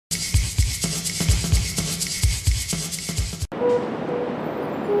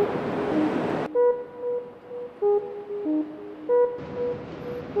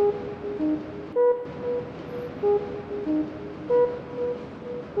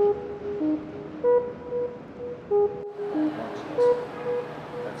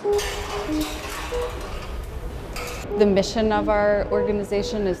The mission of our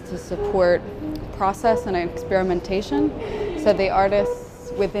organization is to support process and experimentation. So the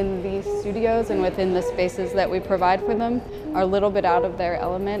artists within these studios and within the spaces that we provide for them are a little bit out of their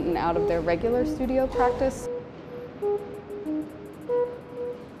element and out of their regular studio practice.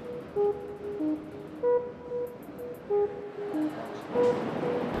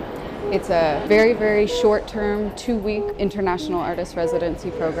 It's a very, very short-term, 2-week international artist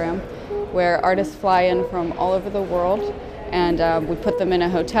residency program where artists fly in from all over the world, and we put them in a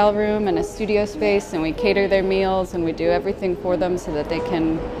hotel room and a studio space, and we cater their meals, and we do everything for them so that they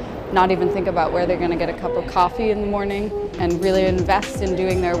can not even think about where they're going to get a cup of coffee in the morning and really invest in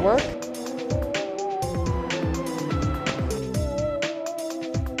doing their work.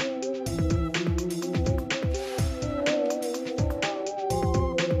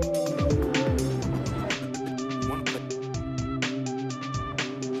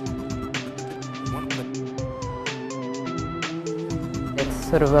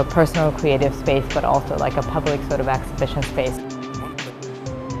 It's sort of a personal creative space, but also like a public sort of exhibition space.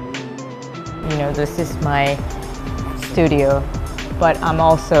 You know, this is my studio, but I'm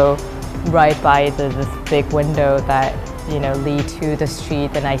also right by this big window that, you know, lead to the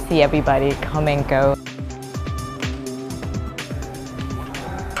street, and I see everybody come and go.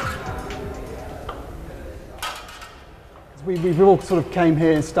 We've all sort of came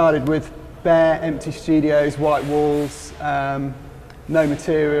here and started with bare, empty studios, white walls, no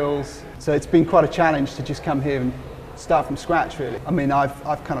materials. So it's been quite a challenge to just come here and start from scratch, really. I mean,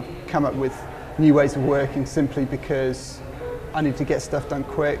 I've kind of come up with new ways of working simply because I needed to get stuff done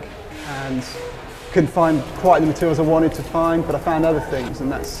quick and couldn't find quite the materials I wanted to find, but I found other things, and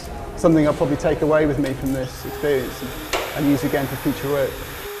that's something I'll probably take away with me from this experience and use again for future work.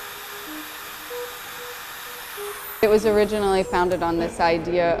 It was originally founded on this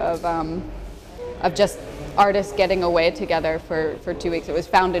idea of just artists getting away together for 2 weeks. It was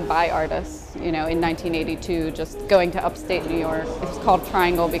founded by artists, you know, in 1982, just going to upstate New York. It was called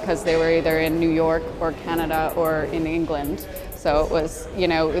Triangle because they were either in New York or Canada or in England. So it was, you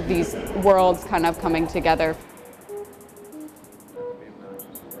know, these worlds kind of coming together.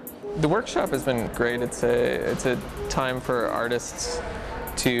 The workshop has been great. It's a time for artists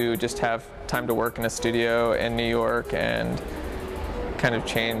to just have time to work in a studio in New York and kind of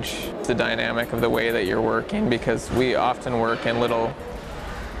change the dynamic of the way that you're working, because we often work in little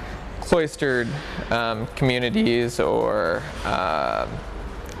cloistered communities or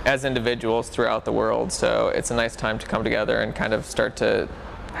as individuals throughout the world. So it's a nice time to come together and kind of start to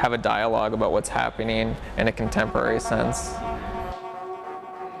have a dialogue about what's happening in a contemporary sense.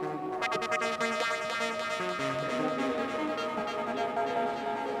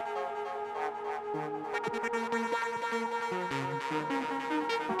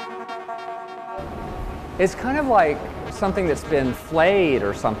 It's kind of like something that's been flayed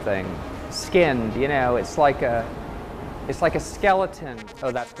or something, skinned, you know, it's like a skeleton. Oh,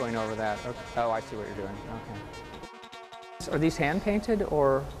 that's going over that. Okay. Oh, I see what you're doing. Okay. Are these hand painted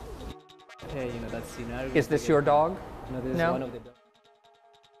or? Yeah, you know, that's scenario. Is this your dog? No, this is No? one of the dogs.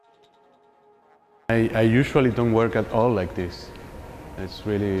 I usually don't work at all like this. It's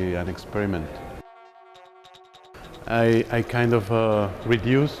really an experiment. I kind of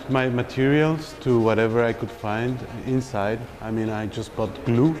reduced my materials to whatever I could find inside. I mean, I just bought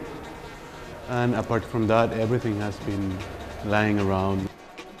glue, and apart from that, everything has been lying around.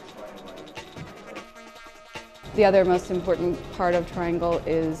 The other most important part of Triangle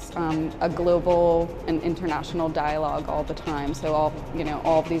is a global and international dialogue all the time. So all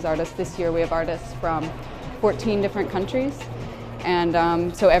of these artists, this year we have artists from 14 different countries. And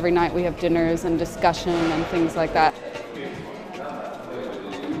so every night we have dinners and discussion and things like that.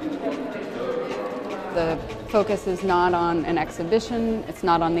 The focus is not on an exhibition, it's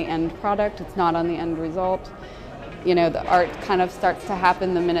not on the end product, it's not on the end result. You know, the art kind of starts to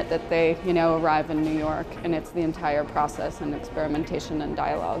happen the minute that they, you know, arrive in New York, and it's the entire process and experimentation and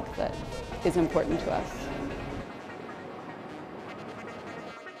dialogue that is important to us.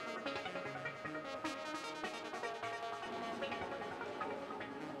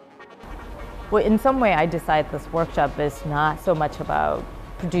 Well, in some way, I decide this workshop is not so much about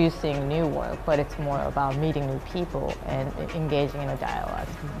producing new work, but it's more about meeting new people and engaging in a dialogue.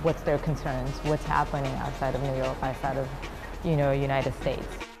 What's their concerns? What's happening outside of New York, outside of, you know, United States?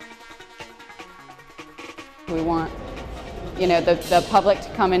 We want, you know, the public to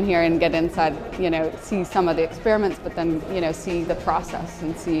come in here and get inside, you know, see some of the experiments, but then, you know, see the process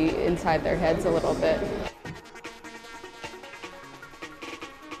and see inside their heads a little bit.